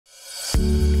Hey,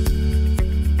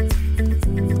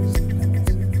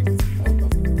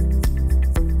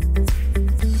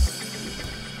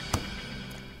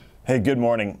 good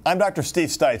morning. I'm Dr. Steve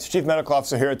Stites, Chief Medical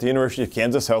Officer here at the University of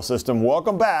Kansas Health System.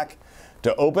 Welcome back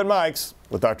to Open Mics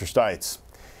with Dr. Stites.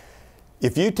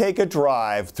 If you take a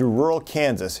drive through rural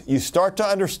Kansas, you start to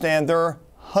understand there are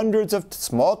hundreds of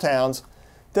small towns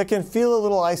that can feel a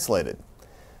little isolated.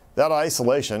 That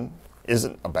isolation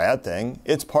isn't a bad thing.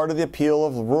 It's part of the appeal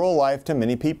of rural life to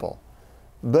many people.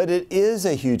 But it is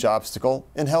a huge obstacle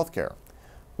in healthcare.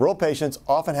 Rural patients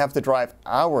often have to drive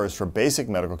hours for basic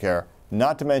medical care,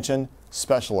 not to mention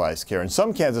specialized care. In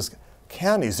some Kansas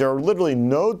counties, there are literally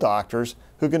no doctors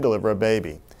who can deliver a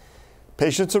baby.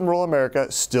 Patients in rural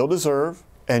America still deserve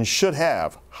and should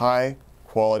have high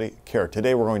quality care.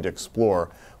 Today we're going to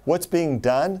explore what's being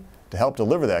done to help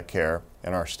deliver that care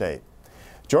in our state.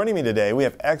 Joining me today, we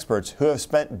have experts who have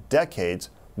spent decades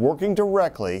working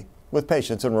directly with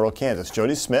patients in rural Kansas.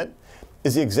 Jody Smith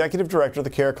is the Executive Director of the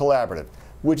Care Collaborative,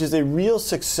 which is a real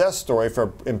success story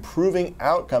for improving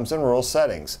outcomes in rural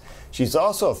settings. She's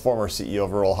also a former CEO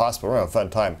of a rural hospital. We're going to have a fun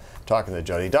time talking to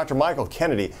Jody. Dr. Michael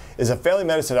Kennedy is a family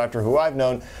medicine doctor who I've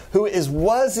known, who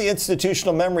was the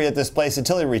institutional memory at this place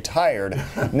until he retired.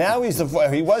 Now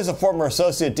he was a former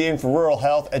Associate Dean for Rural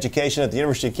Health Education at the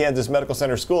University of Kansas Medical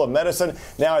Center School of Medicine.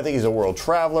 Now I think he's a world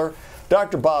traveler.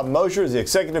 Dr. Bob Mosher is the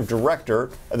Executive Director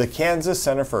of the Kansas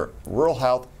Center for Rural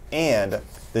Health and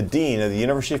the Dean of the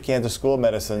University of Kansas School of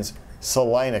Medicine's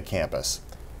Salina campus.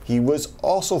 He was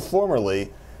also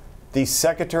formerly the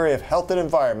Secretary of Health and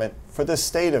Environment for the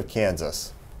state of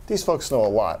Kansas. These folks know a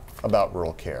lot about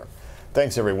rural care.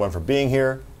 Thanks everyone for being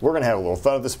here. We're going to have a little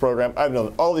fun with this program. I've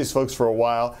known all these folks for a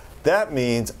while. That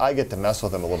means I get to mess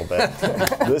with them a little bit.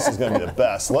 This is going to be the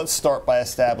best. Let's start by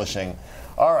establishing,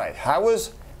 all right, how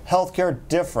is healthcare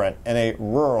different in a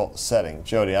rural setting?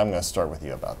 Jody, I'm going to start with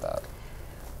you about that.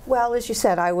 Well, as you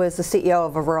said, I was the CEO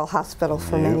of a rural hospital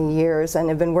for many years and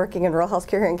have been working in rural health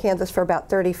care here in Kansas for about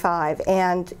 35.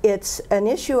 And it's an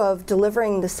issue of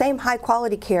delivering the same high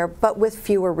quality care, but with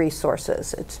fewer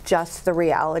resources. It's just the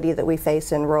reality that we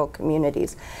face in rural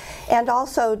communities. And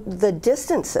also the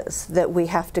distances that we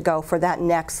have to go for that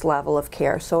next level of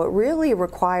care. So it really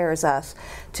requires us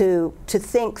to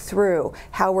think through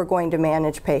how we're going to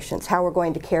manage patients, how we're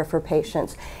going to care for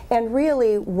patients, and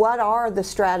really what are the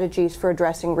strategies for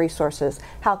addressing resources.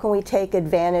 How can we take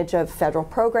advantage of federal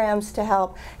programs to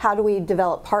help? How do we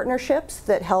develop partnerships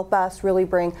that help us really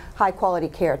bring high quality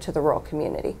care to the rural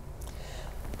community?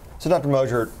 So Dr.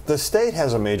 Mosher, the state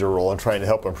has a major role in trying to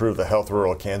help improve the health of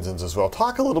rural Kansans as well.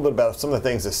 Talk a little bit about some of the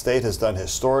things the state has done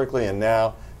historically and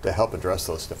now to help address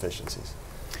those deficiencies.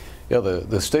 Yeah,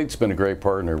 the state's been a great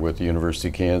partner with the University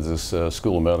of Kansas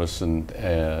School of Medicine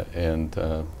and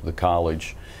the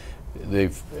college.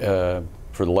 They've,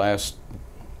 for the last,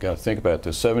 got to think about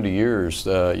this, 70 years,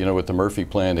 you know, with the Murphy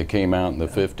Plan that came out in the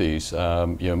 50s,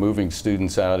 you know, moving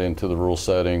students out into the rural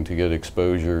setting to get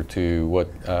exposure to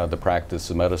what the practice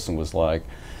of medicine was like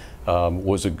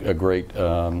was a great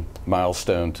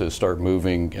milestone to start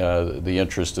moving the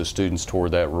interest of students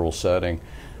toward that rural setting.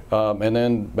 And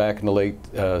then back in the late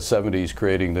 70s,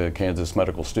 creating the Kansas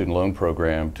Medical Student Loan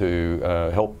Program to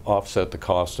help offset the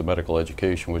cost of medical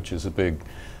education, which is a big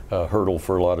hurdle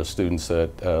for a lot of students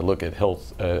that look at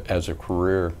health as a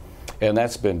career. And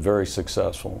that's been very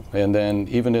successful. And then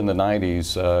even in the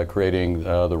 90s, creating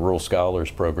the Rural Scholars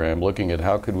Program, looking at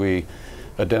how could we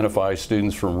identify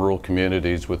students from rural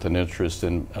communities with an interest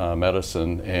in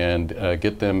medicine and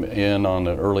get them in on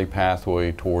an early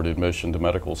pathway toward admission to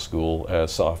medical school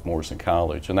as sophomores in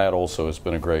college. And that also has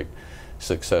been a great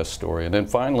success story. And then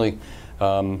finally,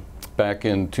 back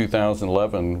in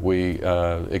 2011, we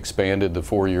expanded the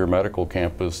four-year medical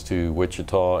campus to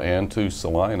Wichita and to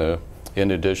Salina,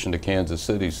 in addition to Kansas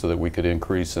City, so that we could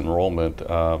increase enrollment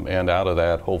and out of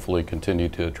that, hopefully continue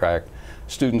to attract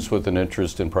students with an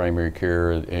interest in primary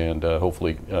care and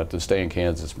hopefully to stay in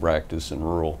Kansas and practice in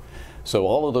rural. So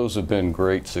all of those have been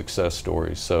great success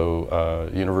stories. So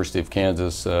University of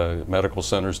Kansas Medical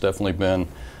Center's definitely been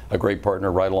a great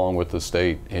partner right along with the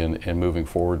state in moving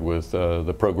forward with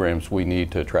the programs we need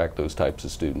to attract those types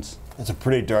of students. It's a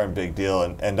pretty darn big deal.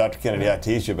 And Dr. Kennedy, I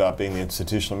teased you about being the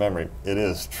institutional memory. It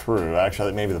is true.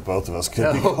 Actually, maybe the both of us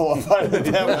could be qualified with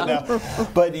that one now.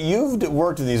 But you've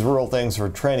worked with these rural things for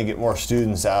trying to get more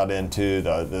students out into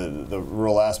the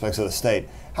rural aspects of the state.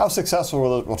 How successful were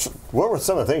those? Well, what were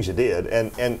some of the things you did,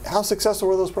 and how successful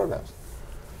were those programs?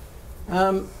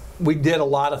 We did a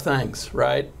lot of things,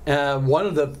 right? One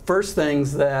of the first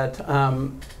things that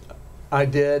I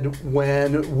did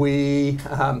when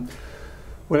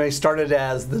I started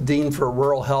as the Dean for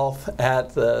Rural Health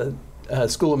at the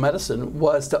School of Medicine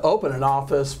was to open an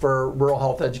office for rural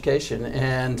health education,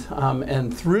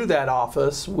 and through that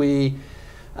office we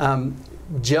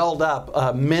gelled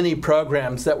up many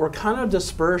programs that were kind of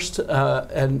dispersed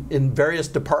and in various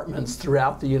departments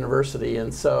throughout the university,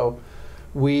 and so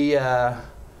we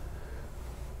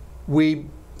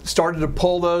started to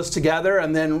pull those together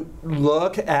and then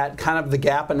look at kind of the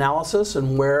gap analysis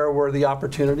and where were the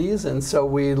opportunities. And so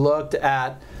we looked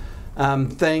at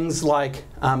things like,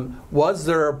 was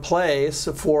there a place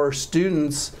for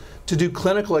students to do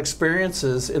clinical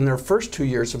experiences in their first 2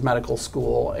 years of medical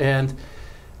school? And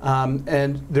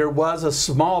there was a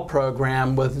small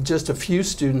program with just a few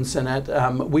students in it.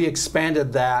 We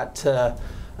expanded that to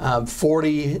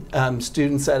 40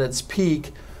 students at its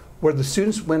peak, where the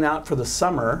students went out for the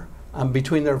summer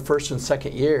between their first and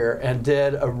second year and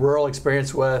did a rural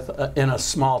experience in a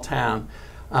small town.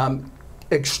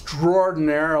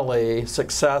 Extraordinarily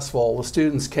successful. The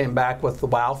students came back with the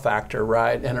wow factor,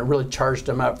 right? And it really charged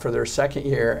them up for their second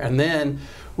year. And then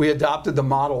we adopted the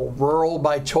model rural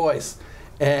by choice.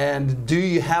 And do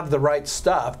you have the right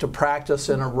stuff to practice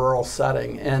in a rural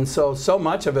setting? And so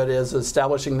much of it is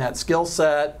establishing that skill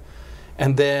set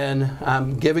and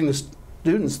then giving the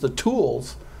students the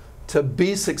tools to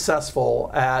be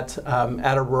successful at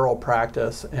a rural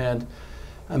practice. And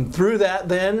through that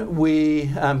then we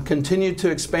continued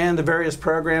to expand the various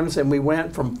programs, and we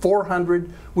went from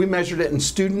 400, we measured it in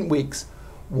student weeks,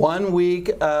 1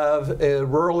 week of a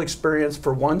rural experience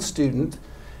for one student,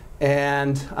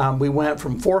 and we went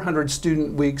from 400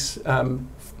 student weeks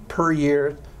per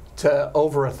year to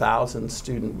over 1,000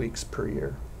 student weeks per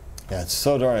year. Yeah, it's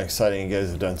so darn exciting. You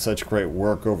guys have done such great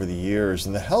work over the years,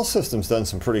 and the health system's done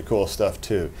some pretty cool stuff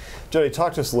too. Jody,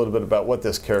 talk to us a little bit about what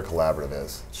this CARE Collaborative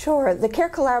is. Sure. The CARE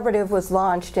Collaborative was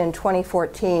launched in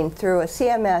 2014 through a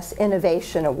CMS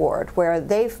Innovation Award, where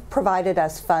they've provided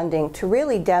us funding to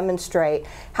really demonstrate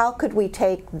how could we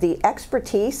take the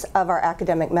expertise of our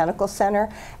academic medical center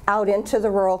out into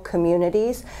the rural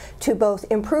communities to both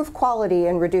improve quality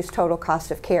and reduce total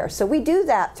cost of care. So we do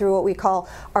that through what we call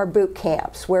our boot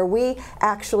camps, where we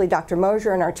actually, Dr.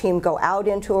 Mosier and our team, go out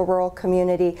into a rural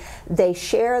community. They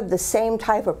share the same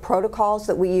type of protocols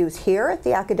that we use here at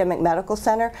the academic medical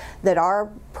center that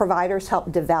our providers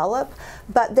help develop,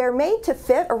 but they're made to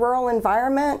fit a rural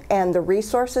environment and the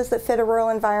resources that fit a rural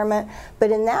environment. But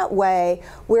in that way,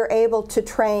 we're able to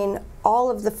train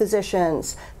all of the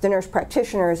physicians, the nurse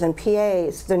practitioners and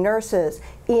PAs, the nurses,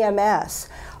 EMS,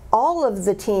 all of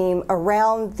the team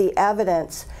around the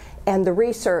evidence and the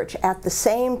research at the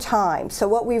same time. So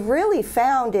what we've really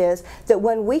found is that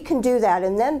when we can do that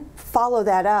and then follow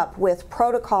that up with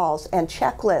protocols and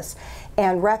checklists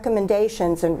and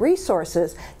recommendations and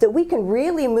resources, that we can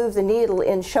really move the needle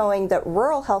in showing that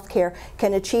rural healthcare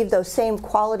can achieve those same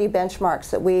quality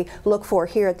benchmarks that we look for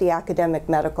here at the academic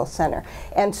medical center.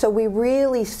 And so we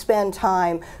really spend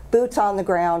time boots on the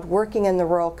ground working in the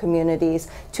rural communities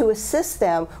to assist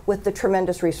them with the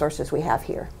tremendous resources we have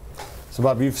here. So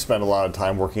Bob, you've spent a lot of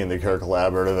time working in the CARE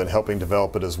Collaborative and helping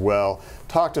develop it as well.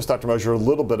 Talk to us, Dr. Mosier, a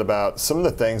little bit about some of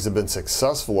the things that have been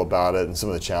successful about it and some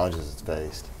of the challenges it's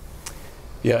faced.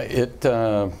 Yeah, it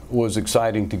was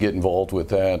exciting to get involved with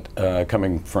that.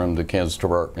 Coming from the Kansas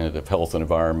Department of Health and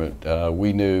Environment,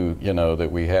 we knew, that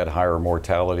we had higher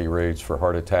mortality rates for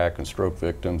heart attack and stroke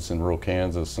victims in rural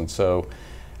Kansas, and so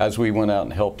as we went out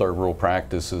and helped our rural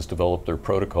practices develop their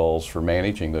protocols for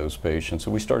managing those patients,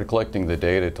 so we started collecting the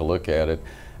data to look at it.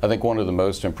 I think one of the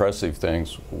most impressive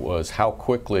things was how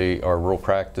quickly our rural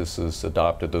practices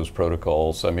adopted those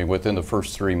protocols. I mean, within the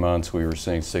first 3 months, we were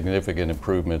seeing significant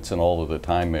improvements in all of the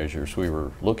time measures we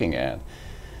were looking at.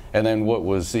 And then what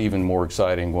was even more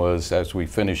exciting was as we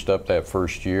finished up that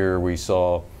first year, we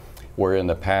saw where in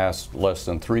the past less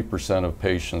than 3% of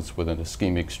patients with an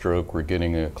ischemic stroke were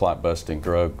getting clot-busting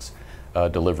drugs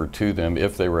delivered to them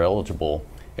if they were eligible.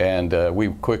 And we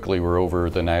quickly were over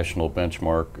the national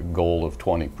benchmark goal of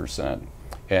 20%.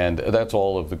 And that's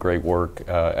all of the great work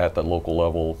at the local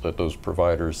level that those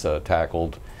providers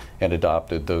tackled and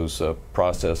adopted those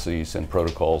processes and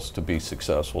protocols to be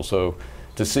successful. So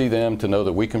to see them, to know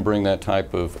that we can bring that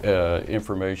type of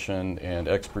information and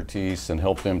expertise and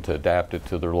help them to adapt it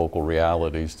to their local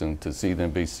realities, and to see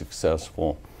them be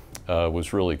successful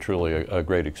was really, truly a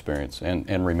great experience,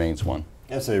 and remains one.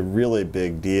 That's a really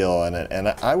big deal, and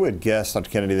I would guess, Dr.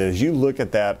 Kennedy, that as you look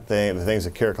at that thing, the things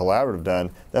that CARE Collaborative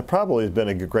done, that probably has been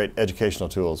a great educational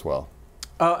tool as well.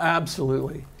 Oh,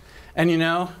 absolutely.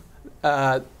 And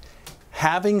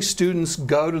having students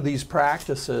go to these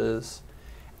practices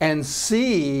and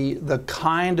see the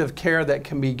kind of care that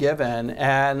can be given,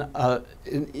 and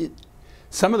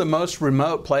some of the most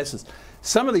remote places.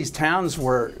 some of these towns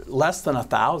were less than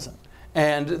 1,000,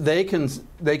 and they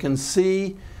can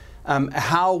see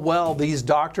how well these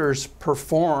doctors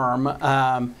perform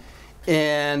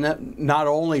in not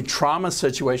only trauma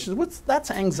situations, that's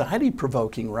anxiety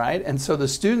provoking, right? And so the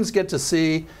students get to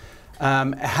see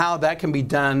how that can be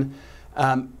done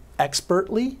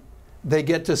expertly. They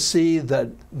get to see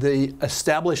the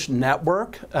established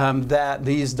network that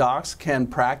these docs can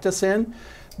practice in,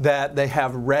 that they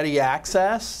have ready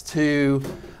access to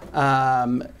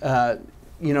more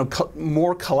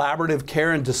collaborative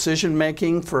care and decision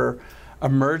making for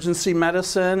emergency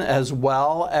medicine, as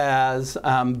well as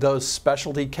those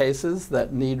specialty cases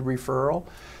that need referral.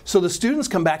 So the students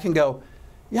come back and go,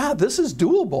 yeah, this is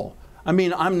doable. I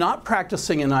mean, I'm not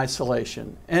practicing in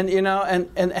isolation. And,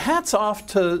 and hats off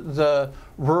to the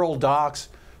rural docs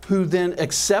who then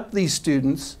accept these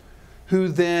students, who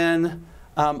then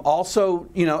also,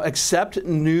 accept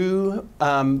new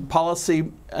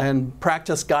policy and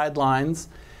practice guidelines.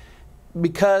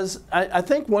 Because I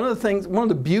think one of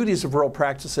the beauties of rural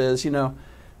practice is,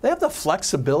 they have the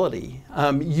flexibility.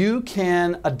 You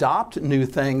can adopt new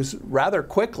things rather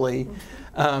quickly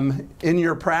in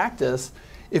your practice.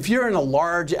 If you're in a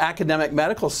large academic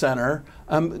medical center,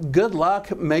 good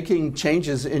luck making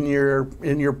changes in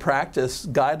your practice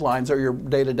guidelines or your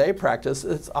day-to-day practice.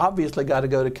 It's obviously got to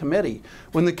go to committee.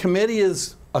 When the committee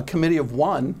is a committee of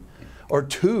one or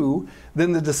two,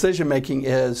 then the decision making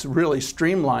is really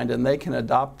streamlined, and they can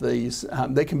adopt these.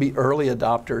 They can be early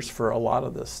adopters for a lot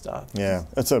of this stuff. Yeah,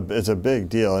 it's a big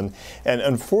deal, and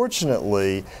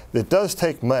unfortunately, it does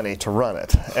take money to run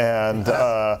it. And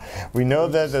we know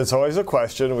that it's always a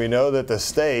question. We know that the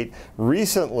state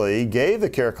recently gave the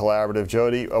Care Collaborative,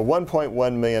 Jody, a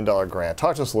 $1.1 million grant.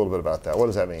 Talk to us a little bit about that. What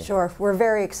does that mean? Sure. We're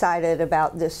very excited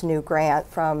about this new grant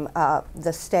from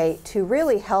the state to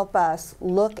really help us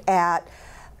look at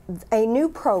a new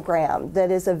program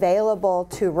that is available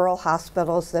to rural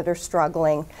hospitals that are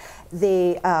struggling.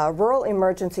 The Rural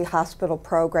Emergency Hospital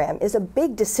Program is a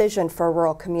big decision for a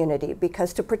rural community,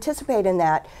 because to participate in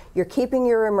that, you're keeping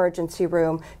your emergency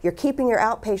room, you're keeping your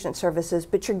outpatient services,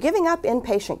 but you're giving up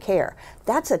inpatient care.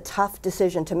 That's a tough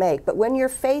decision to make. But when you're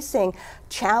facing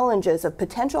challenges of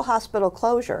potential hospital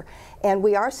closure, and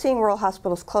we are seeing rural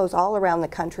hospitals close all around the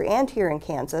country and here in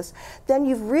Kansas, then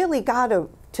you've really got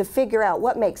to figure out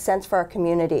what makes sense for our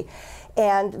community.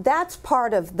 And that's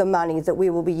part of the money that we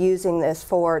will be using this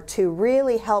for, to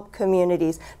really help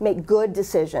communities make good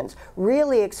decisions,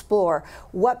 really explore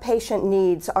what patient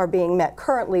needs are being met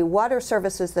currently, what are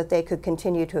services that they could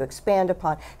continue to expand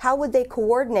upon, how would they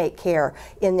coordinate care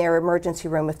in their emergency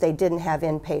room if they didn't have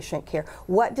inpatient care,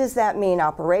 what does that mean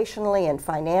operationally and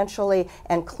financially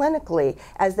and clinically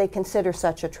as they consider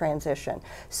such a transition.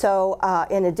 So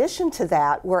in addition to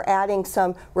that, we're adding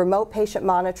some remote patient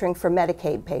monitoring for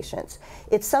Medicaid patients.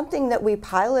 It's something that we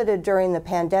piloted during the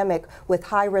pandemic with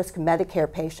high-risk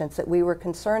Medicare patients that we were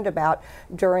concerned about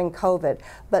during COVID.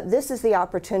 But this is the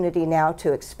opportunity now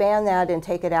to expand that and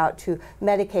take it out to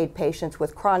Medicaid patients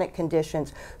with chronic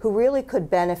conditions who really could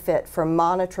benefit from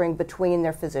monitoring between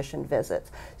their physician visits.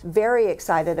 Very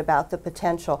excited about the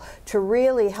potential to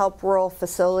really help rural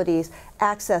facilities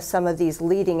access some of these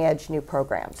leading-edge new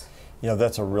programs.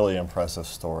 That's a really impressive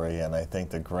story, and I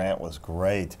think the grant was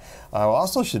great.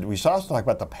 We should also talk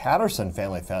about the Patterson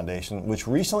Family Foundation, which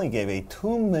recently gave a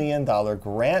 $2 million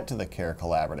grant to the Care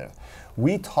Collaborative.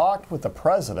 We talked with the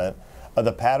president of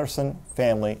the Patterson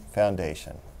Family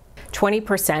Foundation.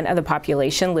 20% of the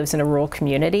population lives in a rural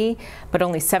community, but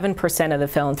only 7% of the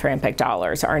philanthropic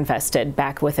dollars are invested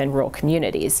back within rural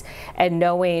communities. And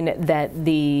knowing that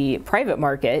the private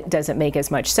market doesn't make as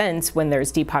much sense when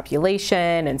there's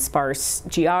depopulation and sparse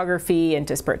geography and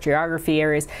disparate geography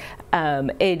areas,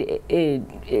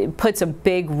 it puts a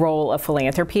big role of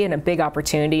philanthropy and a big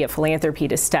opportunity of philanthropy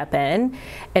to step in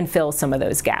and fill some of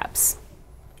those gaps.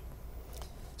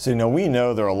 So, we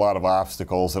know there are a lot of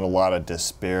obstacles and a lot of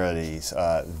disparities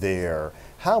there.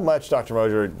 How much, Dr.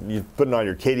 Mosier, you're putting on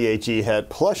your KDHE hat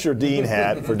plus your dean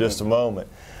hat for just a moment,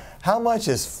 how much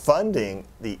is funding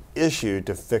the issue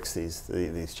to fix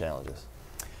these challenges?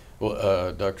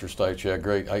 Well, Dr. Stites, yeah,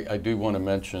 great. I do want to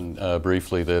mention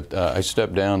briefly that I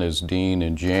stepped down as dean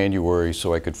in January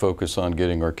so I could focus on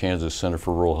getting our Kansas Center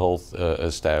for Rural Health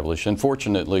established. And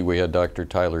fortunately, we had Dr.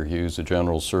 Tyler Hughes, the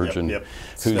general surgeon,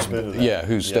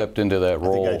 who stepped into that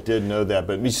role. I think I did know that,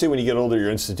 but you see, when you get older,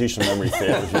 your institutional memory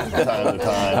fails you from time to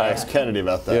time. I asked Kennedy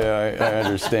about that. Yeah, I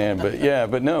understand,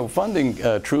 but no, funding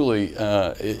truly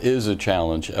is a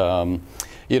challenge.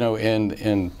 You know,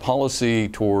 and policy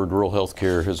toward rural health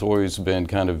care has always been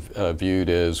kind of viewed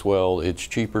as, well, it's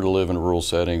cheaper to live in a rural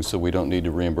setting, so we don't need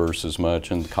to reimburse as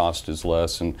much and the cost is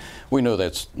less. And we know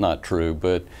that's not true.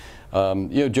 But, you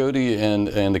know, Jody and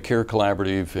the Care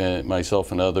Collaborative and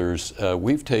myself and others,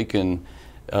 we've taken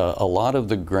a lot of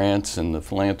the grants and the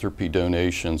philanthropy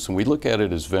donations, and we look at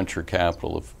it as venture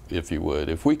capital, if you would.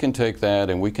 If we can take that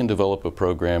and we can develop a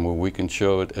program where we can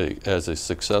show it as a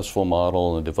successful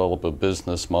model and develop a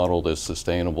business model that's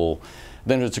sustainable,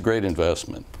 then it's a great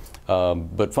investment.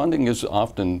 But funding is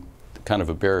often kind of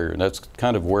a barrier, and that's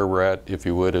kind of where we're at, if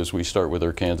you would, as we start with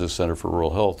our Kansas Center for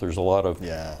Rural Health. There's a lot of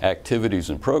activities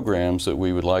and programs that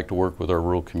we would like to work with our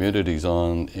rural communities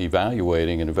on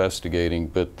evaluating and investigating,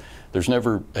 but there's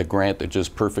never a grant that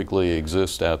just perfectly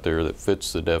exists out there that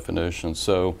fits the definition.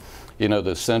 So, you know,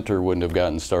 the center wouldn't have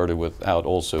gotten started without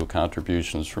also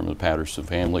contributions from the Patterson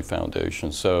Family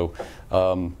Foundation. So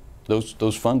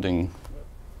those funding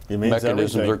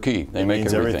mechanisms are key. They make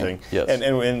everything. Yes.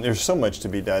 And there's so much to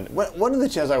be done. One of the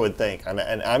challenges I would think, and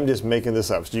I'm just making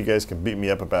this up so you guys can beat me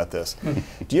up about this,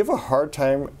 do you have a hard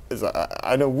time,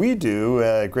 I know we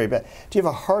do, great, do you have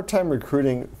a hard time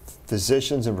recruiting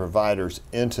physicians and providers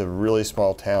into really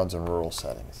small towns and rural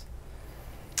settings?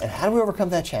 And how do we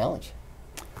overcome that challenge?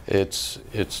 It's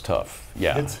tough,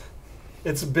 yeah.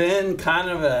 It's been kind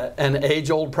of an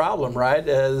age-old problem, right?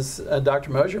 As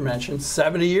Dr. Mosier mentioned,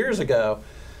 70 years ago,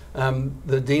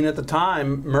 the dean at the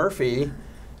time, Murphy,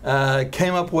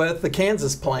 came up with the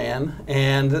Kansas plan,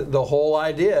 and the whole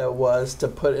idea was to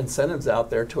put incentives out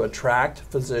there to attract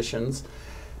physicians,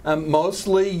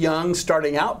 mostly young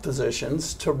starting out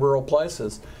physicians, to rural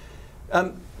places.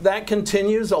 That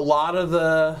continues. A lot of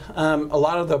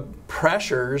the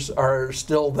pressures are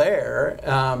still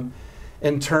there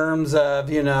in terms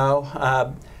of, you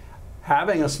know,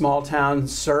 having a small town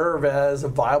serve as a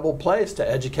viable place to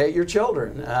educate your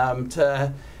children,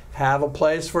 to have a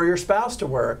place for your spouse to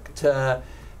work, to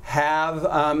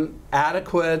have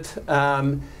adequate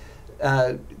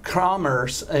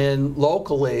commerce and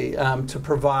locally to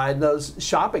provide those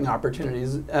shopping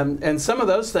opportunities. And some of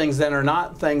those things then are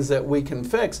not things that we can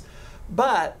fix,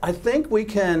 but I think we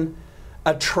can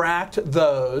attract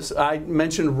those. I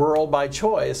mentioned rural by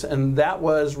choice, and that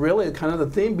was really kind of the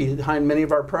theme behind many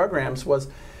of our programs. Was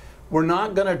we're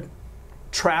not going to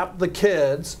trap the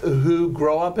kids who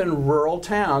grow up in rural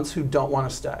towns who don't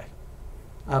want to stay.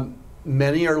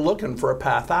 Many are looking for a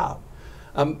path out.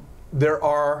 There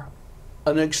are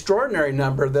an extraordinary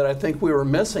number that I think we were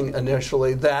missing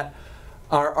initially that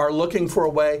are looking for a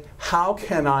way, how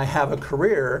can I have a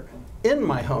career in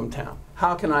my hometown?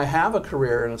 How can I have a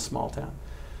career in a small town?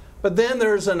 But then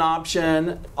there's an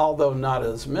option, although not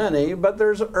as many, but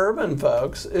there's urban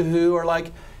folks who are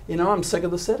like, you know, I'm sick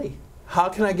of the city. How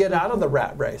can I get out of the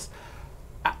rat race?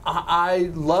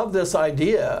 I love this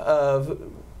idea of,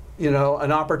 you know,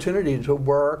 an opportunity to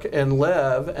work and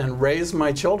live and raise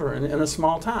my children in a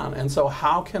small town. And so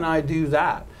how can I do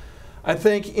that? I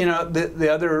think, you know,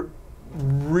 the other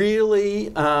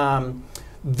really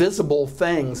visible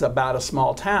things about a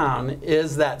small town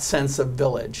is that sense of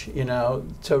village, you know,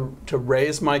 to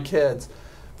raise my kids,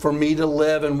 for me to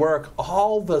live and work,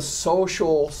 all the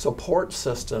social support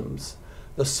systems,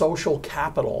 the social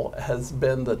capital has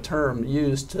been the term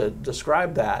used to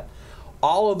describe that.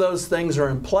 All of those things are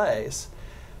in place,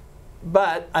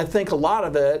 but I think a lot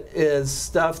of it is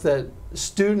stuff that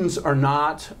students are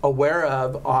not aware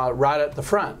of right at the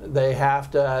front. They have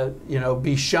to, you know,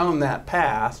 be shown that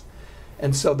path.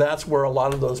 And so that's where a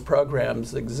lot of those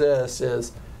programs exist,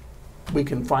 is we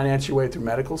can finance your way through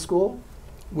medical school.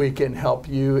 We can help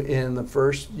you in the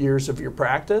first years of your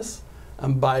practice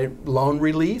by loan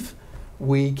relief.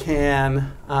 We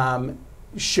can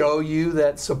show you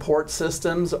that support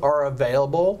systems are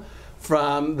available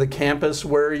from the campus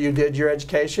where you did your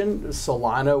education,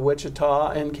 Salina,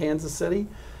 Wichita, and Kansas City.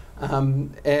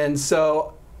 And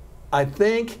so I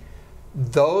think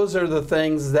those are the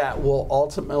things that will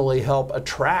ultimately help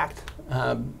attract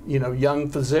you know, young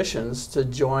physicians to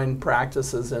join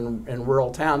practices in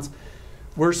rural towns.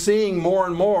 We're seeing more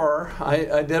and more.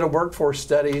 I did a workforce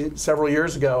study several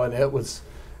years ago, and it was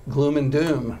gloom and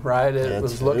doom, right? It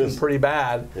was looking pretty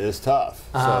bad. It is tough.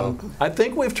 So. I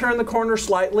think we've turned the corner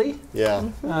slightly. Yeah.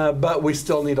 But we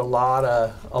still need a lot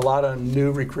of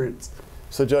new recruits.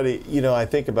 So Jody, you know, I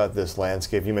think about this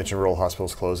landscape. You mentioned rural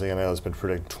hospitals closing. I know it's been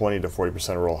predicted 20 to 40%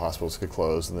 of rural hospitals could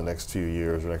close in the next few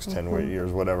years or next 10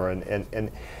 years, whatever.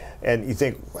 And you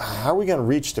think, how are we going to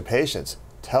reach the patients?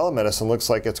 Telemedicine looks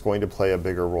like it's going to play a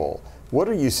bigger role. What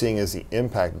are you seeing as the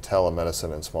impact of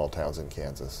telemedicine in small towns in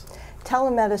Kansas?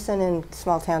 Telemedicine in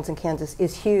small towns in Kansas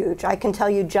is huge. I can tell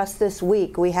you just this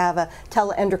week we have a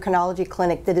teleendocrinology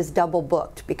clinic that is double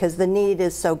booked because the need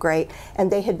is so great,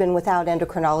 and they had been without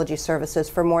endocrinology services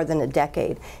for more than a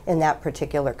decade in that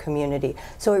particular community.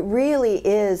 So it really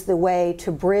is the way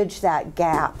to bridge that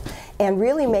gap and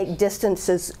really make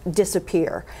distances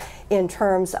disappear in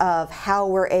terms of how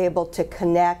we're able to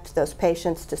connect those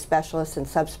patients to specialists and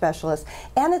subspecialists.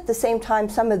 And at the same time,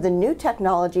 some of the new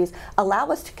technologies allow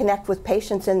us to connect with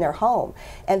patients in their home.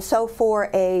 And so for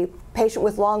a patient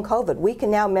with long COVID, we can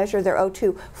now measure their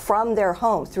O2 from their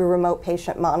home through remote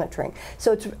patient monitoring.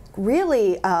 So it's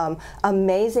really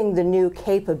amazing, the new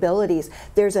capabilities.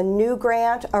 There's a new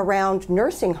grant around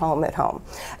nursing home at home.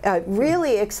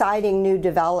 Really exciting new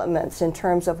developments in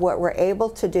terms of what we're able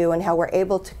to do and how we're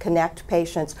able to connect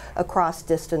patients across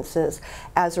distances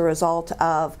as a result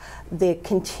of the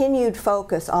continued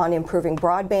focus on improving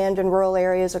broadband in rural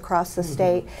areas across the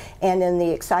state, and in the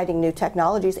exciting new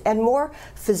technologies, and more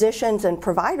physicians and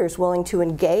providers willing to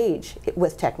engage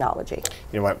with technology.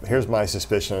 You know, here's my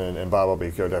suspicion, and Bob, I'll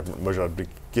be good to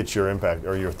get your impact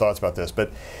or your thoughts about this.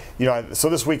 But you know, so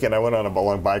this weekend I went on a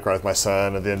long bike ride with my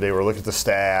son. At the end of the day, we're looking at the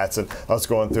stats, and I was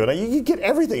going through it. You get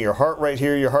everything: your heart rate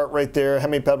here, your heart rate there, how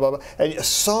many blah blah, and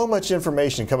so much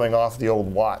information coming off the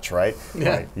old watch, right? Yeah.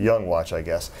 Right, young watch, I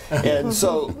guess. And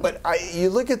so, but you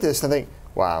look at this and think,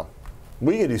 wow,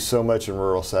 we can do so much in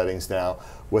rural settings now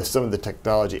with some of the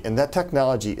technology, and that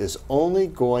technology is only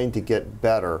going to get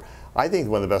better. I think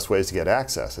one of the best ways to get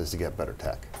access is to get better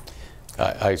tech.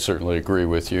 I certainly agree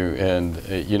with you, and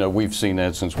you know, we've seen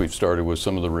that since we've started with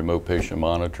some of the remote patient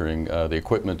monitoring. The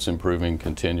equipment's improving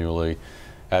continually.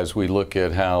 As we look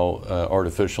at how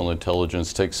artificial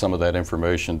intelligence takes some of that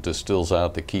information, distills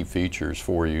out the key features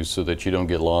for you so that you don't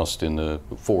get lost in the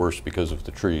forest because of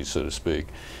the trees, so to speak.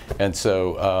 And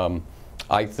so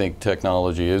I think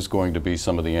technology is going to be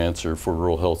some of the answer for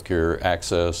rural healthcare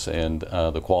access and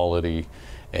the quality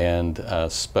and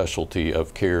specialty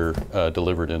of care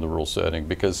delivered in the rural setting,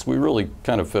 because we really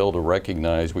kind of fail to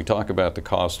recognize, we talk about the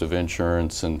cost of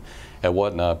insurance and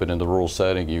whatnot, but in the rural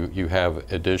setting you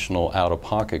have additional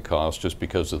out-of-pocket costs just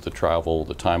because of the travel,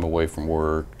 the time away from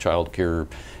work, child care.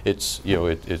 It's, you know,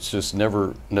 it's just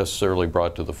never necessarily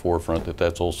brought to the forefront that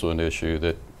that's also an issue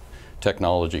that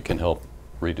technology can help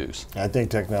reduce. I think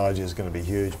technology is going to be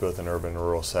huge both in urban and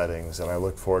rural settings, and I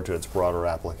look forward to its broader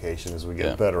application as we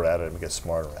get better at it and get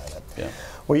smarter at it. Yeah.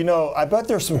 Well, you know, I bet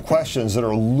there's some questions that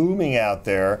are looming out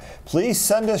there. Please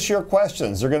send us your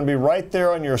questions. They're going to be right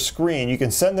there on your screen. You can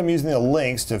send them using the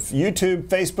links to YouTube,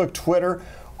 Facebook, Twitter,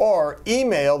 or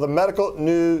email the Medical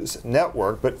News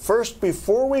Network. But first,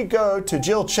 before we go to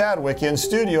Jill Chadwick in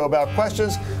studio about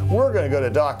questions, we're going to go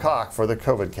to Doc Hawk for the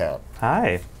COVID count.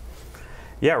 Hi.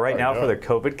 Yeah, right now for the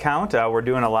COVID count, we're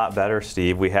doing a lot better,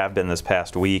 Steve. We have been this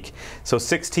past week. So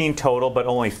 16 total, but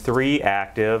only 3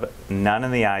 active, none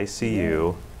in the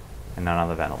ICU, and none on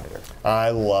the ventilator. I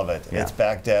love it. Yeah. It's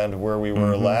back down to where we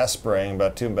were last spring,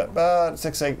 about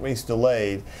 6-8 weeks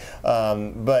delayed.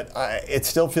 But it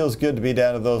still feels good to be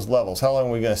down to those levels. How long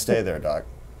are we going to stay there, Doc?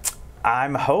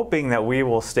 I'm hoping that we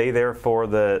will stay there for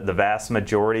the vast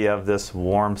majority of this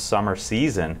warm summer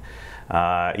season.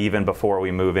 Even before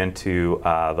we move into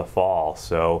the fall.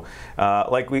 So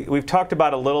like we've talked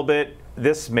about a little bit,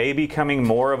 this may be becoming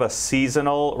more of a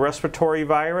seasonal respiratory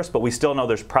virus, but we still know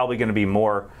there's probably going to be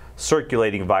more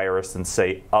circulating virus than,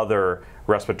 say, other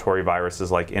respiratory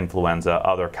viruses like influenza,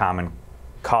 other common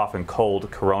cough and cold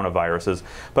coronaviruses,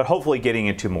 but hopefully getting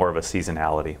into more of a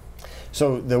seasonality.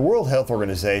 So the World Health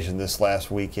Organization this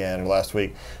last week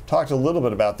talked a little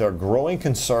bit about their growing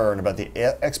concern about the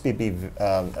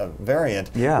XBB variant,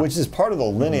 which is part of the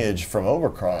lineage from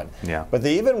Omicron. Yeah. But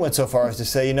they even went so far as to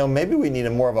say, you know, maybe we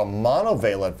need more of a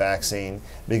monovalent vaccine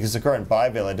because the current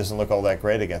bivalent doesn't look all that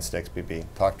great against XBB.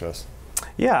 Talk to us.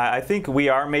 Yeah, I think we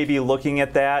are maybe looking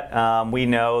at that. We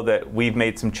know that we've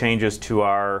made some changes to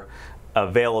our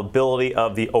availability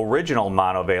of the original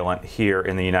monovalent here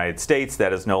in the United States.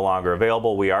 That is no longer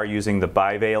available. We are using the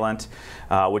bivalent,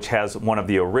 which has one of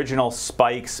the original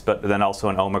spikes, but then also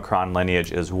an Omicron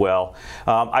lineage as well.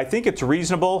 I think it's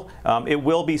reasonable. It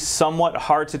will be somewhat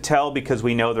hard to tell because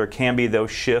we know there can be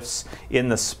those shifts in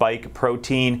the spike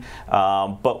protein,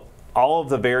 but all of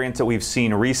the variants that we've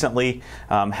seen recently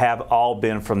have all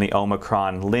been from the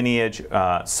Omicron lineage,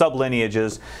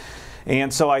 sublineages.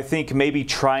 And so I think maybe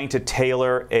trying to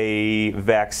tailor a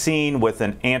vaccine with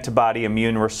an antibody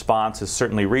immune response is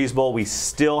certainly reasonable. We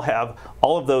still have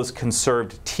all of those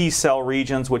conserved T cell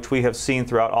regions, which we have seen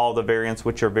throughout all the variants,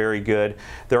 which are very good.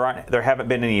 There haven't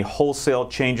been any wholesale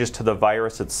changes to the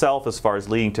virus itself as far as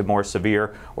leading to more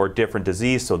severe or different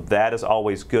disease, so that is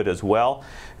always good as well.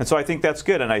 And so I think that's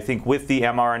good, and I think with the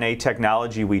mRNA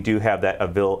technology, we do have that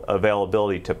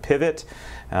availability to pivot.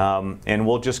 And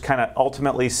we'll just kind of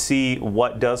ultimately see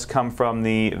what does come from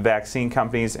the vaccine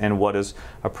companies and what is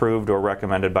approved or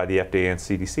recommended by the FDA and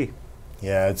CDC.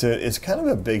 Yeah, it's kind of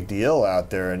a big deal out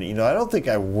there, and I don't think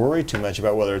I worry too much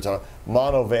about whether it's a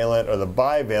monovalent or the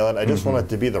bivalent. I just want it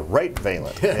to be the right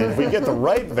valent. And if we get the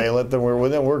right valent, then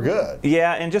we're good.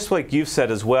 Yeah, and just like you said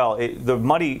as well,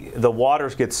 the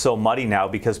waters get so muddy now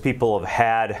because people have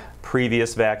had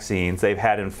previous vaccines, they've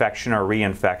had infection or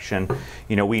reinfection.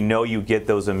 We know you get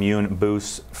those immune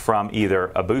boosts from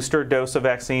either a booster dose of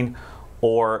vaccine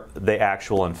or the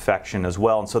actual infection as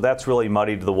well. And so that's really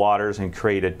muddied the waters and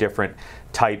created different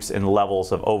types and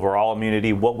levels of overall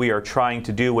immunity. What we are trying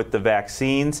to do with the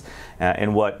vaccines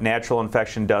and what natural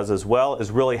infection does as well is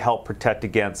really help protect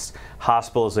against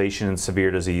hospitalization and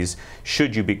severe disease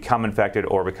should you become infected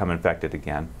or become infected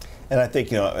again. And I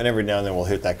think, and every now and then we'll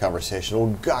hit that conversation, oh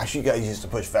gosh, you guys used to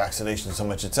push vaccination so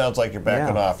much, it sounds like you're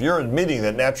backing off. You're admitting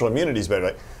that natural immunity is better.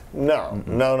 Like, no.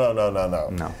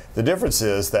 The difference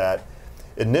is that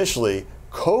initially,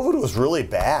 COVID was really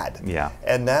bad. Yeah.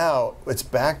 And now it's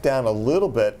back down a little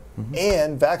bit,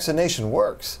 and vaccination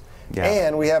works. Yeah.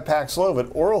 And we have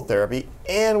Paxlovid oral therapy,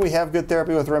 and we have good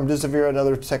therapy with remdesivir and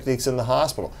other techniques in the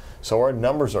hospital. So our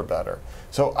numbers are better.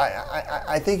 So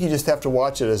I think you just have to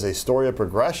watch it as a story of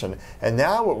progression. And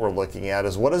now what we're looking at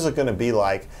is what is it going to be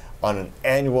like on an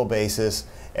annual basis,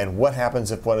 and what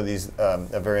happens if one of these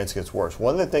variants gets worse.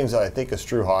 One of the things that I think is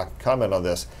true, Hawk, comment on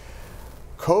this,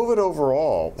 COVID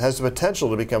overall has the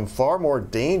potential to become far more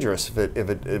dangerous if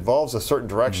it evolves a certain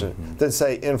direction than,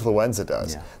 say, influenza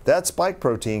does. Yeah. That spike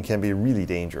protein can be really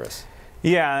dangerous.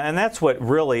 Yeah, and that's what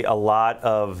really a lot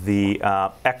of the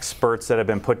experts that have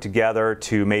been put together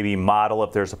to maybe model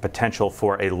if there's a potential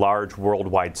for a large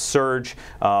worldwide surge.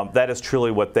 That is truly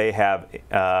what they have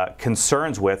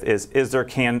concerns with.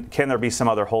 Can there be some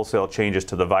other wholesale changes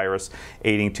to the virus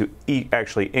aiding to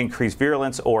actually increase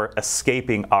virulence or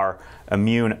escaping our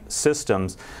immune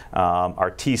systems, our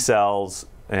T cells,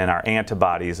 and our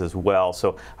antibodies as well.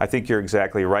 So I think you're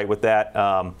exactly right with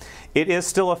that. It is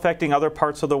still affecting other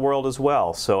parts of the world as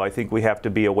well. So I think we have to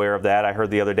be aware of that. I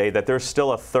heard the other day that there's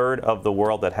still a third of the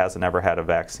world that hasn't ever had a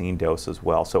vaccine dose as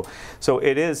well. So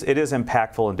it is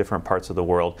impactful in different parts of the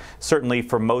world. Certainly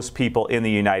for most people in the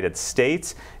United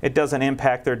States, it doesn't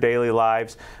impact their daily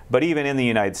lives. But even in the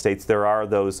United States, there are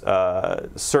those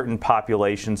certain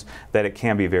populations that it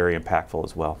can be very impactful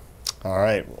as well. All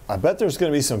right. I bet there's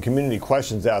going to be some community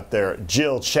questions out there.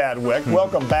 Jill Chadwick,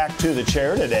 welcome back to the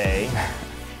chair today.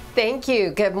 Thank you.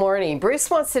 Good morning.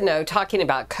 Bruce wants to know, talking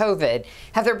about COVID,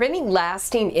 have there been any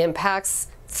lasting impacts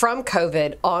from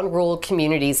COVID on rural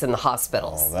communities and the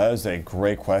hospitals? Oh, that is a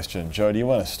great question. Joe, do you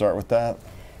want to start with that?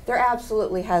 There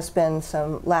absolutely has been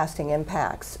some lasting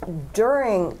impacts.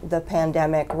 During the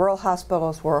pandemic, rural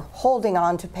hospitals were holding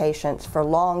on to patients for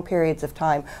long periods of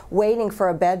time, waiting for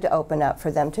a bed to open up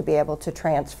for them to be able to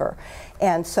transfer.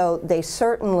 And so they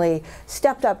certainly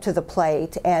stepped up to the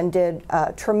plate and did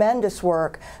tremendous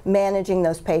work managing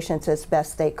those patients as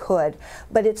best they could.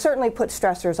 But it certainly put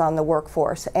stressors on the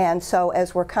workforce. And so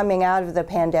as we're coming out of the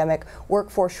pandemic,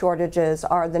 workforce shortages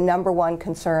are the #1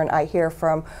 concern I hear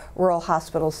from rural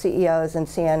hospital CEOs and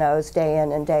CNOs day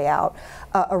in and day out,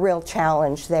 a real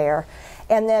challenge there.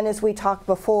 And then, as we talked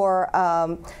before,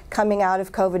 coming out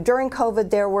of COVID, during COVID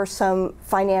there were some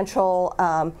financial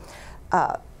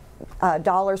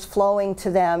dollars flowing to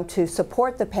them to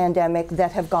support the pandemic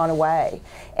that have gone away.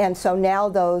 And so now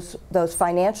those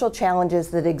financial challenges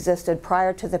that existed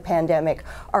prior to the pandemic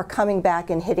are coming back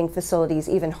and hitting facilities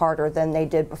even harder than they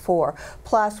did before.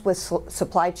 Plus, with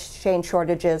supply chain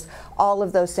shortages, all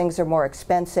of those things are more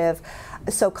expensive.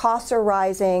 So costs are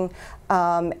rising,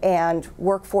 and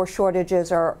workforce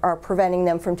shortages are preventing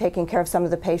them from taking care of some of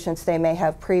the patients they may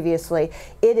have previously.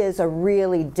 It is a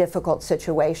really difficult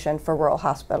situation for rural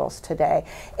hospitals today,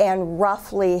 and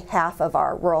roughly half of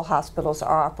our rural hospitals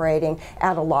are operating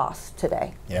at a loss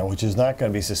today. Yeah, which is not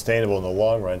going to be sustainable in the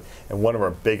long run, and one of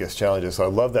our biggest challenges. So I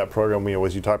love that program.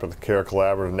 As you talked about the Care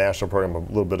Collaborative national program a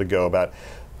little bit ago about,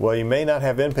 well, you may not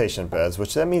have inpatient beds,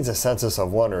 which that means a census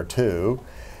of 1 or 2.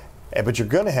 But you're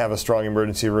going to have a strong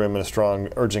emergency room and a strong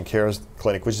urgent care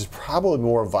clinic, which is probably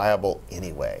more viable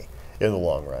anyway in the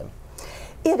long run.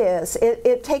 It is.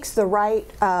 It takes the right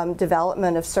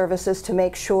development of services to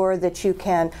make sure that you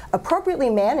can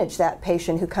appropriately manage that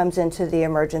patient who comes into the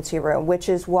emergency room, which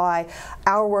is why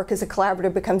our work as a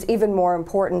collaborative becomes even more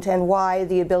important, and why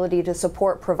the ability to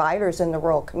support providers in the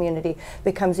rural community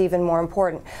becomes even more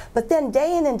important. But then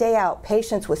day in and day out,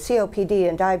 patients with COPD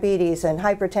and diabetes and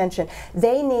hypertension,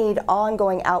 they need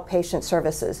ongoing outpatient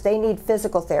services. They need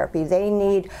physical therapy. They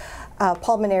need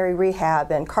pulmonary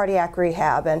rehab and cardiac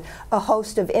rehab and a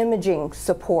host of imaging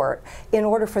support in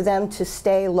order for them to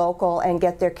stay local and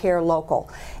get their care local.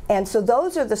 And so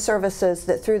those are the services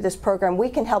that through this program we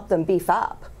can help them beef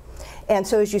up. And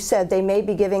so, as you said, they may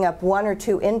be giving up 1 or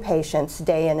 2 inpatients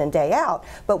day in and day out,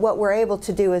 but what we're able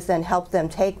to do is then help them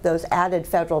take those added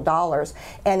federal dollars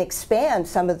and expand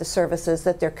some of the services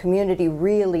that their community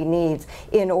really needs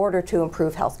in order to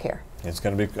improve health care. It's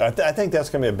going to be, I think that's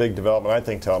going to be a big development. I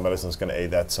think telemedicine is going to aid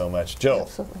that so much. Jill.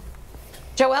 Absolutely.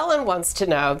 Joe Ellen wants to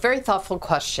know, very thoughtful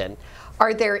question,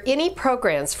 are there any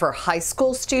programs for high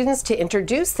school students to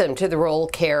introduce them to the rural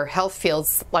care health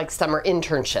fields, like summer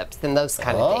internships and those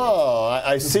kind of things? Oh,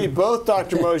 I see both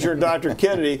Dr. Mosier and Dr.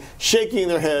 Kennedy shaking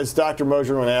their heads. Dr.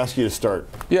 Mosier, I'm going to ask you to start.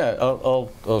 Yeah,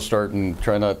 I'll start and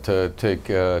try not to take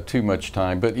too much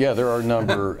time. But yeah, there are a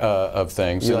number of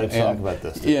things. You like to talk about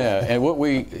this. Yeah, and what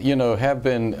we have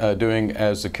been doing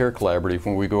as the Care Collaborative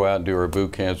when we go out and do our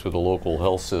boot camps with the local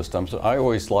health systems, I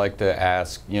always like to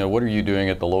ask, what are you doing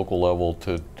at the local level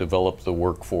to develop the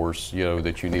workforce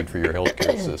that you need for your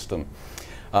healthcare system?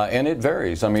 And it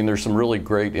varies. I mean, there's some really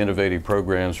great innovative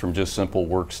programs, from just simple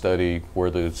work study where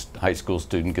the high school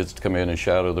student gets to come in and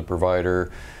shadow the provider,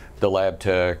 the lab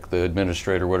tech, the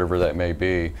administrator, whatever that may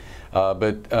be.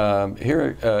 But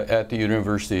here at the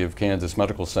University of Kansas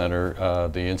Medical Center,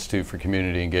 the Institute for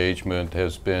Community Engagement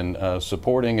has been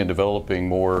supporting and developing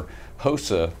more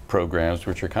HOSA programs,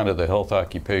 which are kind of the health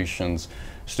occupations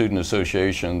student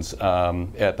associations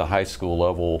at the high school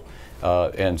level.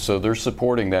 And so they're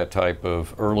supporting that type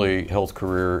of early health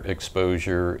career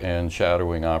exposure and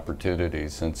shadowing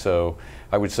opportunities. And so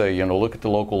I would say, look at the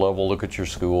local level, look at your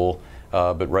school,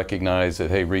 but recognize that,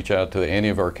 hey, reach out to any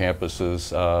of our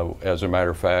campuses. As a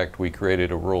matter of fact, we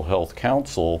created a Rural Health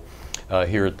Council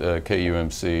here at the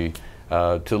KUMC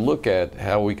to look at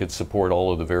how we could support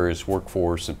all of the various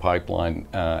workforce and pipeline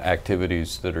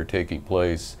activities that are taking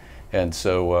place. And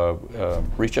so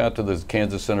reach out to the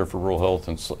Kansas Center for Rural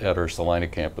Health at our Salina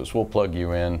campus. We'll plug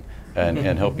you in and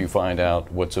help you find out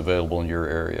what's available in your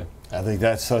area. I think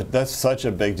that's such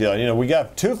a big deal. We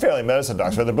got 2 family medicine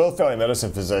doctors. They're both family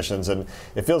medicine physicians, and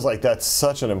it feels like that's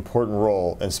such an important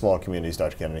role in small communities,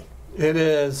 Dr. Kennedy. It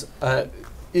is.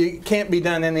 It can't be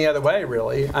done any other way,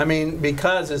 really. I mean,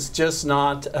 because it's just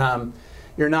not,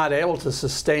 you're not able to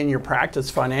sustain your practice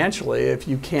financially if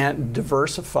you can't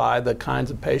diversify the kinds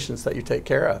of patients that you take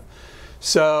care of.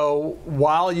 So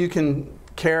while you can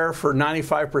care for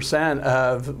 95%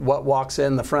 of what walks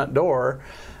in the front door,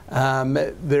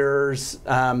 there's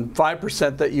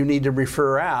 5% that you need to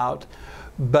refer out.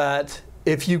 But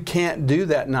if you can't do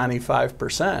that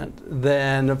 95%,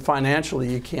 then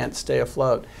financially you can't stay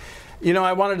afloat.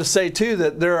 I wanted to say, too,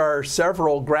 that there are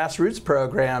several grassroots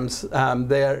programs.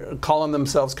 They're calling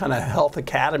themselves kind of health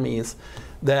academies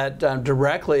that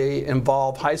directly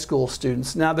involve high school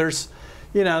students. Now, there's,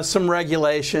 some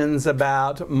regulations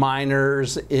about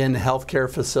minors in healthcare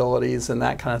facilities and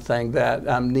that kind of thing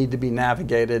that need to be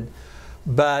navigated.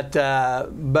 But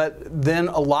then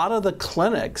a lot of the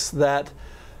clinics that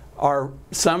are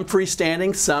some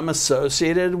freestanding, some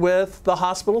associated with the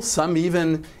hospital, some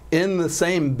even in the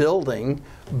same building,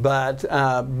 but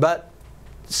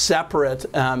separate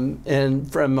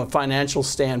from a financial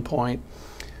standpoint.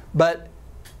 But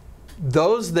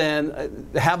those then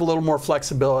have a little more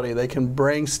flexibility. They can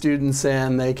bring students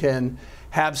in. They can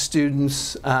have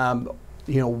students,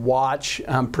 watch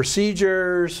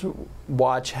procedures,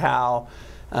 watch how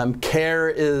care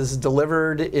is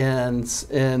delivered in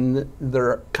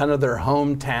their their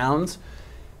hometowns.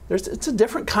 It's a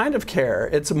different kind of care.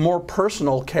 It's a more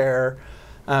personal care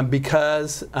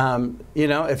because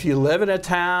if you live in a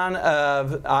town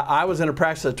of, I was in a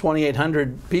practice of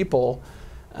 2,800 people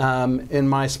in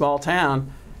my small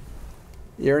town.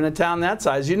 You're in a town that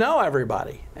size, you know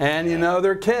everybody, and you know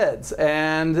their kids,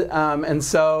 and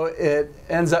so it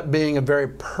ends up being a very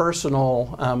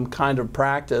personal kind of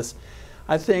practice.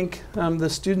 I think the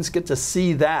students get to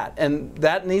see that, and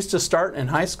that needs to start in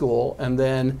high school and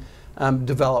then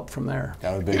develop from there.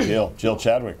 Kind of a big deal. Jill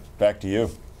Chadwick, back to you.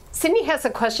 Cindy has a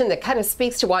question that kind of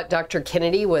speaks to what Dr.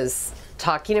 Kennedy was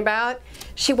talking about.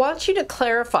 She wants you to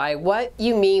clarify what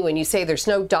you mean when you say there's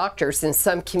no doctors in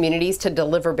some communities to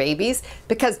deliver babies,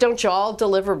 because don't you all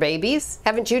deliver babies?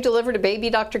 Haven't you delivered a baby,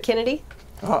 Dr. Kennedy?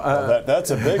 That's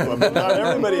a big one, but not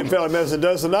everybody in family medicine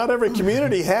does, and not every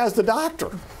community has the doctor.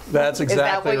 That's exactly right.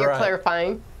 Is that what you're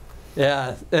clarifying?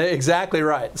 Yeah, exactly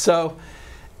right. So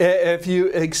if you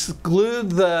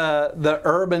exclude the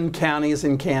urban counties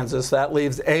in Kansas, that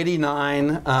leaves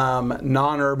 89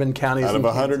 non-urban counties out of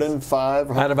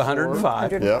 105? Out of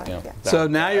 105. Yeah. So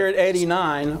now you're at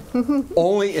 89.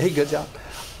 Only, hey, good job.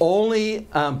 Only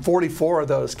 44 of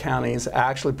those counties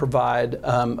actually provide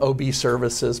OB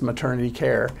services, maternity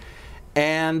care,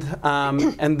 and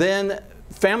then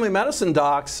family medicine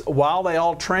docs, while they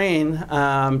all train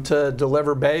to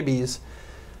deliver babies,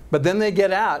 but then they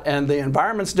get out and the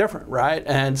environment's different, right?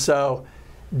 And so,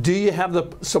 do you have the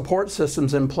support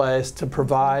systems in place to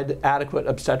provide adequate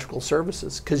obstetrical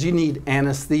services? Because you need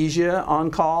anesthesia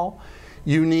on call.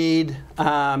 You need,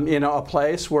 a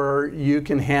place where you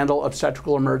can handle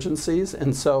obstetrical emergencies,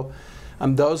 and so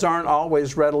those aren't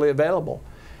always readily available.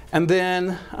 And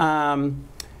then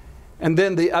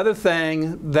the other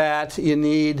thing that you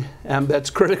need, that's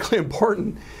critically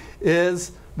important,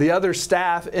 is the other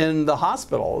staff in the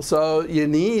hospital. So you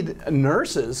need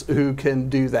nurses who can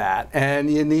do that,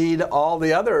 and you need all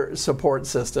the other support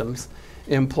systems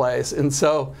in place. And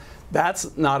so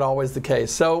that's not always the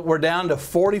case. So we're down to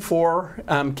 44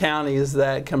 counties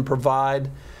that can provide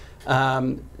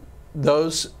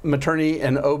those maternity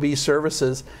and OB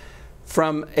services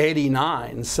from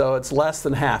 89. So it's less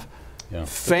than half. Yeah.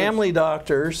 Family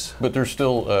doctors. But there's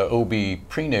still OB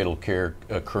prenatal care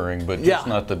occurring, but just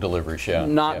not the deliveries.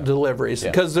 Not deliveries.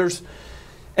 Because there's,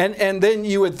 and then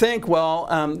you would think, well,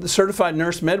 the certified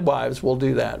nurse midwives will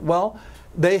do that. Well,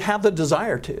 they have the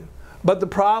desire to. But the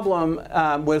problem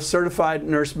with certified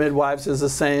nurse midwives is the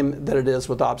same that it is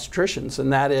with obstetricians,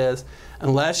 and that is,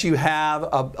 unless you have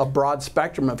a broad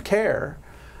spectrum of care,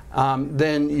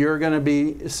 then you're going to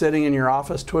be sitting in your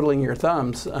office twiddling your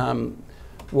thumbs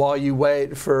while you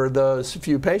wait for those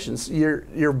few patients.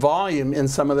 Your volume in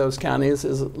some of those counties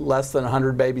is less than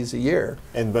 100 babies a year.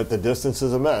 But the distance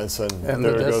is immense, and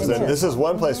there it goes. And this is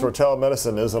one place where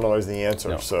telemedicine isn't always the answer.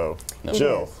 No. So,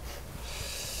 Jill.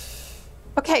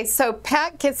 Okay, so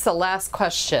Pat gets the last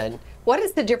question. What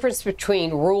is the difference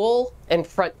between rural and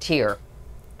frontier?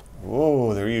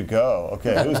 Oh, there you go.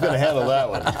 Okay, who's going to handle that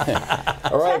one?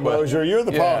 All right, Mosier, you're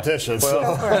the politician.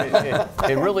 Well,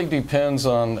 it really depends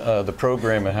on the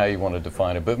program and how you want to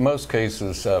define it. But in most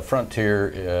cases, frontier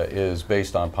is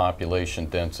based on population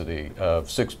density of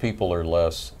 6 people or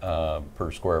less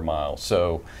per square mile.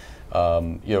 So,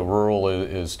 rural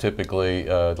is typically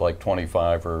like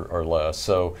 25 or less.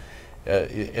 So,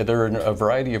 there are a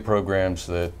variety of programs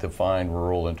that define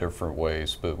rural in different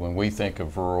ways, but when we think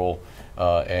of rural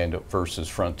and versus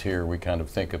frontier, we kind of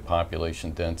think of population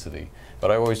density.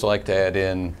 But I always like to add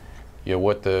in,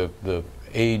 what the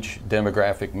age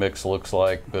demographic mix looks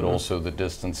like, but also the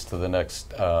distance to the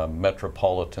next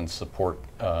metropolitan support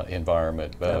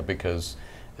environment, because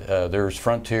there's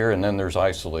frontier and then there's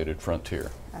isolated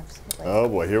frontier. Absolutely. Oh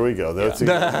boy, here we go.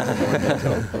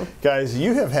 Guys,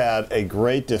 you have had a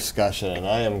great discussion, and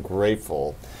I am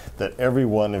grateful that every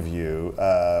one of you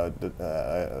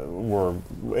were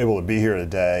able to be here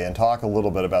today and talk a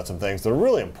little bit about some things that are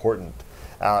really important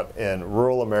out in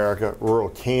rural America. Rural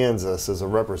Kansas is a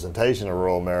representation of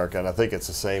rural America, and I think it's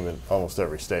the same in almost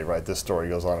every state, right? This story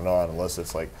goes on, unless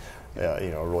it's like, a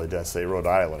really dense state, Rhode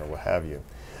Island or what have you.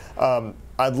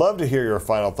 I'd love to hear your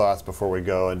final thoughts before we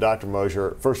go. And Dr.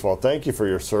 Mosier, first of all, thank you for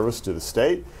your service to the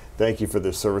state. Thank you for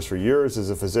the service for years as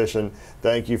a physician.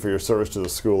 Thank you for your service to the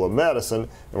School of Medicine.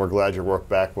 And we're glad you're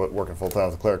working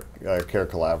full-time with the Care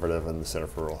Collaborative and the Center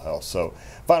for Rural Health. So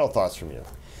final thoughts from you.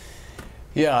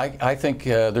 Yeah, I think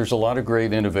there's a lot of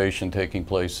great innovation taking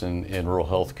place in rural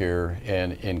healthcare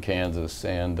and in Kansas,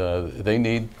 and they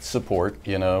need support.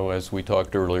 As we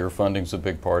talked earlier, funding's a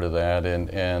big part of that,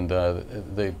 and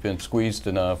they've been squeezed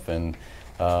enough, and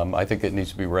I think it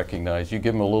needs to be recognized. You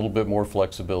give them a little bit more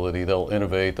flexibility, they'll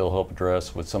innovate, they'll help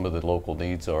address what some of the local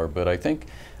needs are, but I think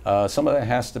some of that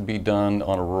has to be done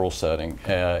on a rural setting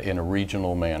in a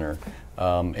regional manner.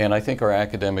 And I think our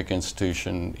academic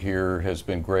institution here has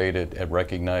been great at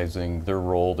recognizing their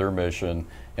role, their mission,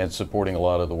 and supporting a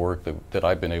lot of the work that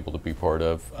I've been able to be part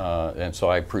of. And so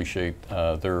I appreciate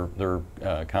their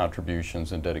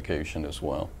contributions and dedication as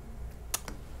well.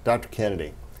 Dr.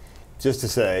 Kennedy, just to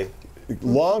say,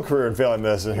 long career in family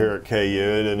medicine here at KU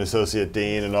and an associate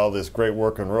dean and all this great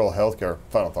work in rural healthcare.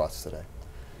 Final thoughts today.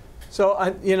 So,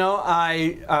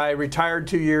 I retired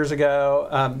 2 years ago.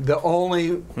 The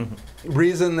only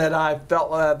reason that I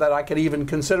felt that I could even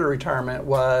consider retirement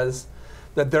was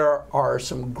that there are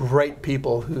some great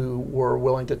people who were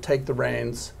willing to take the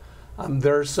reins.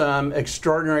 There's some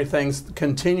extraordinary things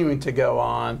continuing to go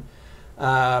on.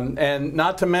 And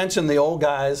not to mention the old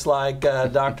guys like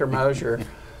Dr. Mosier.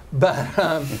 But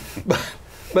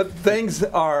things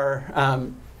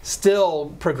are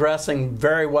still progressing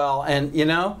very well. And,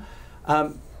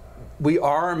 we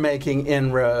are making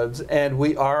inroads, and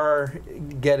we are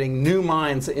getting new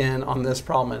minds in on this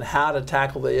problem and how to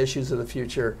tackle the issues of the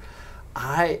future.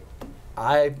 I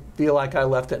feel like I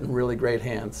left it in really great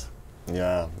hands.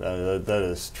 Yeah, that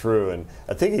is true. And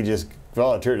I think he just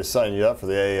volunteered to sign you up for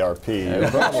the AARP. You're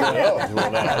probably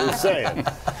eligible now. Who's saying?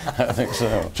 I think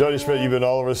so. Jody Schmidt, you've been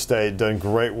all over the state, done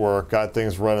great work, got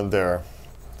things running there.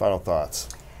 Final thoughts?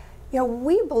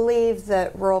 We believe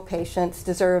that rural patients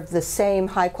deserve the same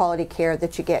high-quality care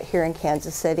that you get here in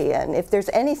Kansas City. And if there's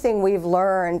anything we've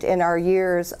learned in our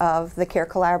years of the Care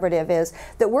Collaborative is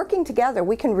that working together,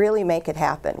 we can really make it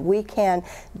happen. We can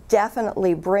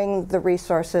definitely bring the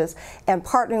resources, and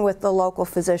partnering with the local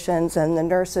physicians and the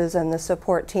nurses and the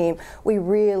support team, we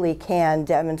really can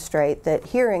demonstrate that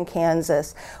here in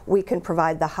Kansas, we can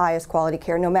provide the highest quality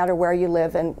care no matter where you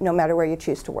live and no matter where you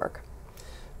choose to work.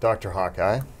 Dr.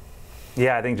 Hawkeye?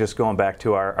 Yeah, I think just going back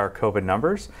to our COVID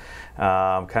numbers,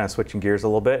 kind of switching gears a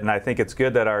little bit, and I think it's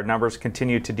good that our numbers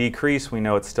continue to decrease. We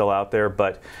know it's still out there,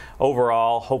 but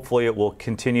overall, hopefully it will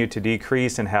continue to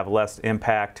decrease and have less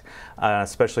impact,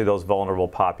 especially those vulnerable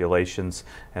populations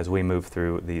as we move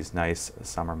through these nice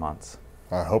summer months.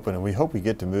 I hope, and we hope we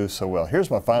get to move so well. Here's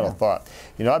my final thought.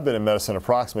 I've been in medicine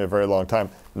approximately a very long time.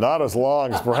 Not as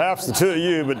long as perhaps the two of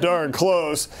you, but darn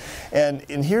close. And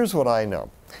here's what I know.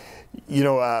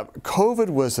 COVID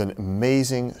was an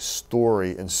amazing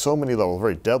story in so many levels, a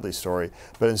very deadly story,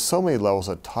 but in so many levels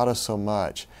it taught us so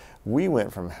much. We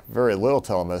went from very little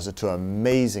telemedicine to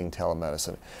amazing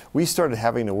telemedicine. We started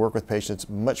having to work with patients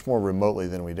much more remotely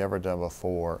than we'd ever done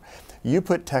before. You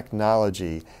put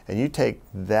technology and you take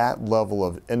that level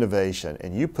of innovation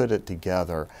and you put it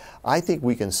together, I think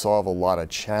we can solve a lot of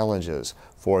challenges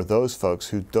for those folks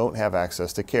who don't have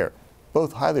access to care,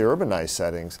 both highly urbanized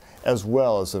settings as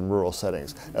well as in rural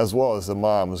settings, as well as the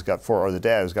mom who's got or the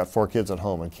dad who's got 4 kids at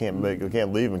home and can't leave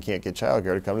and can't get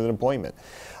childcare to come to an appointment.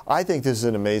 I think this is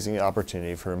an amazing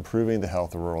opportunity for improving the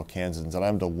health of rural Kansans, and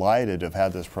I'm delighted to have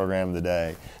had this program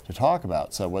today to talk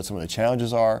about what some of the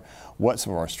challenges are, what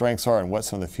some of our strengths are, and what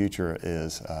some of the future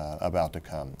is about to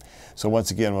come. So once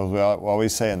again, what we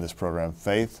always say in this program,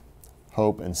 faith,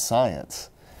 hope, and science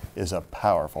is a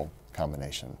powerful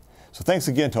combination. So thanks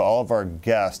again to all of our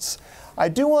guests. I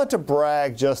do want to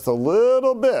brag just a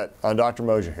little bit on Dr.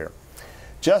 Mosier here.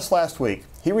 Just last week,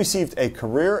 he received a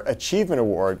Career Achievement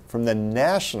Award from the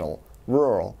National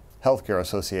Rural Healthcare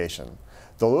Association,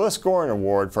 the Lewis Gorin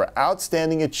Award for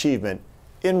Outstanding Achievement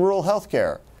in Rural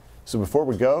Healthcare. So before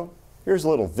we go, here's a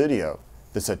little video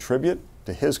that's a tribute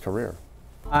to his career.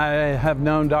 I have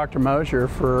known Dr. Mosier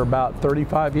for about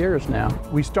 35 years now.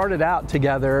 We started out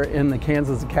together in the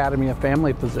Kansas Academy of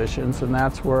Family Physicians, and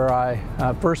that's where I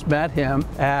first met him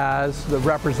as the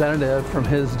representative from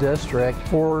his district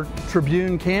for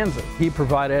Tribune, Kansas. He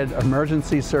provided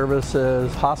emergency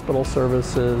services, hospital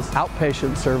services,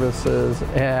 outpatient services,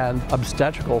 and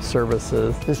obstetrical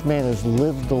services. This man has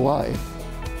lived the life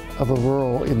of a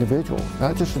rural individual,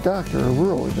 not just a doctor, a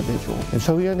rural individual. And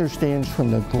so he understands from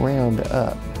the ground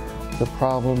up the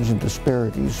problems and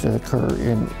disparities that occur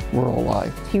in rural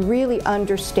life. He really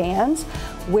understands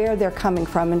where they're coming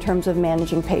from in terms of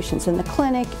managing patients in the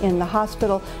clinic, in the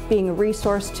hospital, being a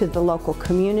resource to the local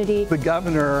community. The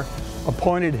governor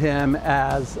appointed him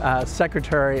as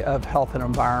Secretary of Health and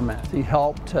Environment. He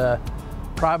helped to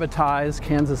privatize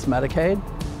Kansas Medicaid,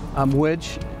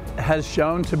 which has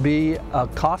shown to be a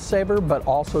cost saver, but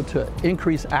also to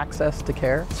increase access to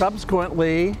care.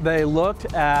 Subsequently, they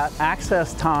looked at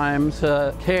access time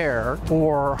to care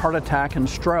for heart attack and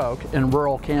stroke in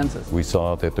rural Kansas. We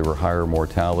saw that there were higher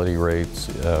mortality rates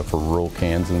for rural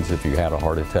Kansans if you had a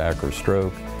heart attack or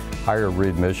stroke, higher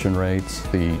readmission rates.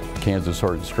 The Kansas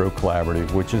Heart and Stroke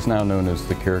Collaborative, which is now known as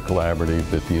the Care Collaborative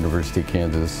that the University of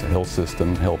Kansas Health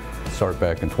System helped start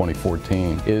back in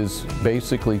 2014, is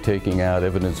basically taking out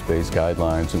evidence-based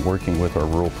guidelines and working with our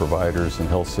rural providers and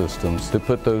health systems to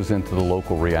put those into the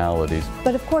local realities.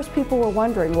 But of course people were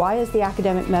wondering, why is the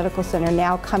Academic Medical Center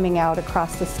now coming out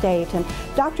across the state? And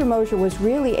Dr. Mosier was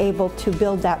really able to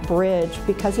build that bridge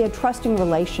because he had trusting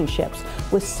relationships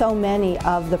with so many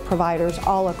of the providers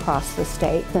all across across the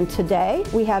state. And today,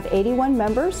 we have 81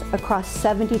 members across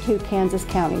 72 Kansas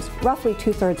counties, roughly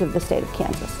 2/3 of the state of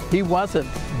Kansas. He wasn't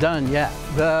done yet.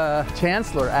 The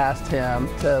chancellor asked him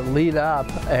to lead up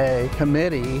a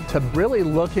committee to really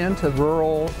look into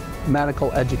rural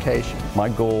medical education. My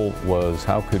goal was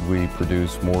how could we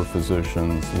produce more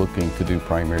physicians looking to do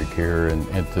primary care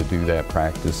and to do that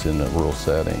practice in a rural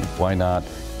setting. Why not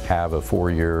have a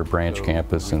 4-year branch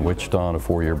campus in Wichita and a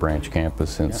 4-year branch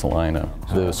campus in Salina?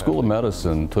 The School of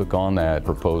Medicine took on that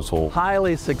proposal.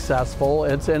 Highly successful.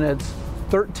 It's in its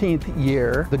 13th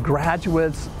year. The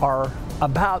graduates are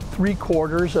about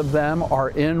 3/4 of them are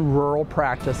in rural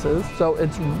practices, so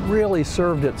it's really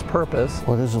served its purpose.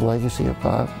 What is the legacy of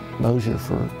Bob Mosier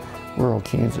for rural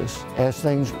Kansas? As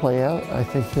things play out, I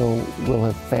think will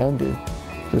have founded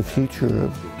the future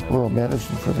of rural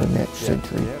medicine for the next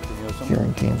century here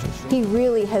in Kansas. He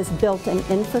really has built an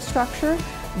infrastructure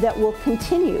that will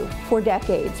continue for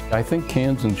decades. I think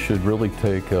Kansans should really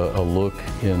take a look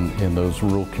in those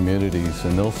rural communities,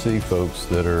 and they'll see folks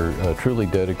that are truly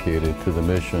dedicated to the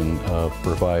mission of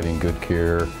providing good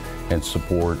care and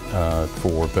support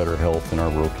for better health in our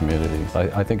rural communities.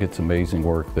 I think it's amazing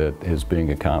work that is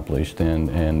being accomplished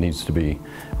and needs to be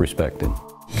respected.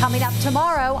 Coming up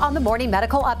tomorrow on the Morning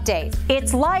Medical Update.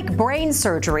 It's like brain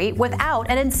surgery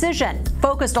without an incision.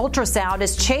 Focused ultrasound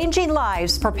is changing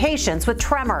lives for patients with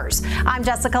tremors. I'm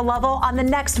Jessica Lovell. On the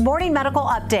next Morning Medical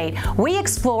Update, we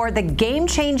explore the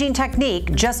game-changing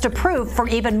technique just approved for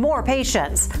even more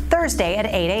patients. Thursday at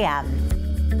 8 a.m.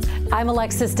 I'm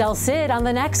Alexis Del Cid on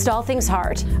the next All Things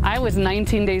Heart. I was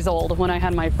 19 days old when I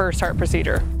had my first heart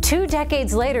procedure. 2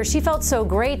 decades later, she felt so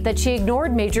great that she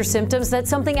ignored major symptoms that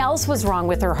something else was wrong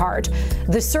with her heart.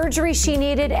 The surgery she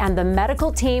needed and the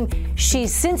medical team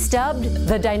she's since dubbed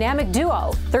the Dynamic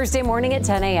Duo. Thursday morning at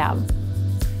 10 a.m.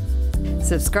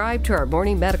 Subscribe to our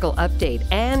Morning Medical Update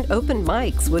and Open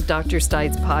Mics with Dr.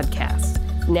 Stites podcast.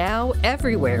 Now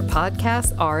everywhere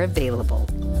podcasts are available.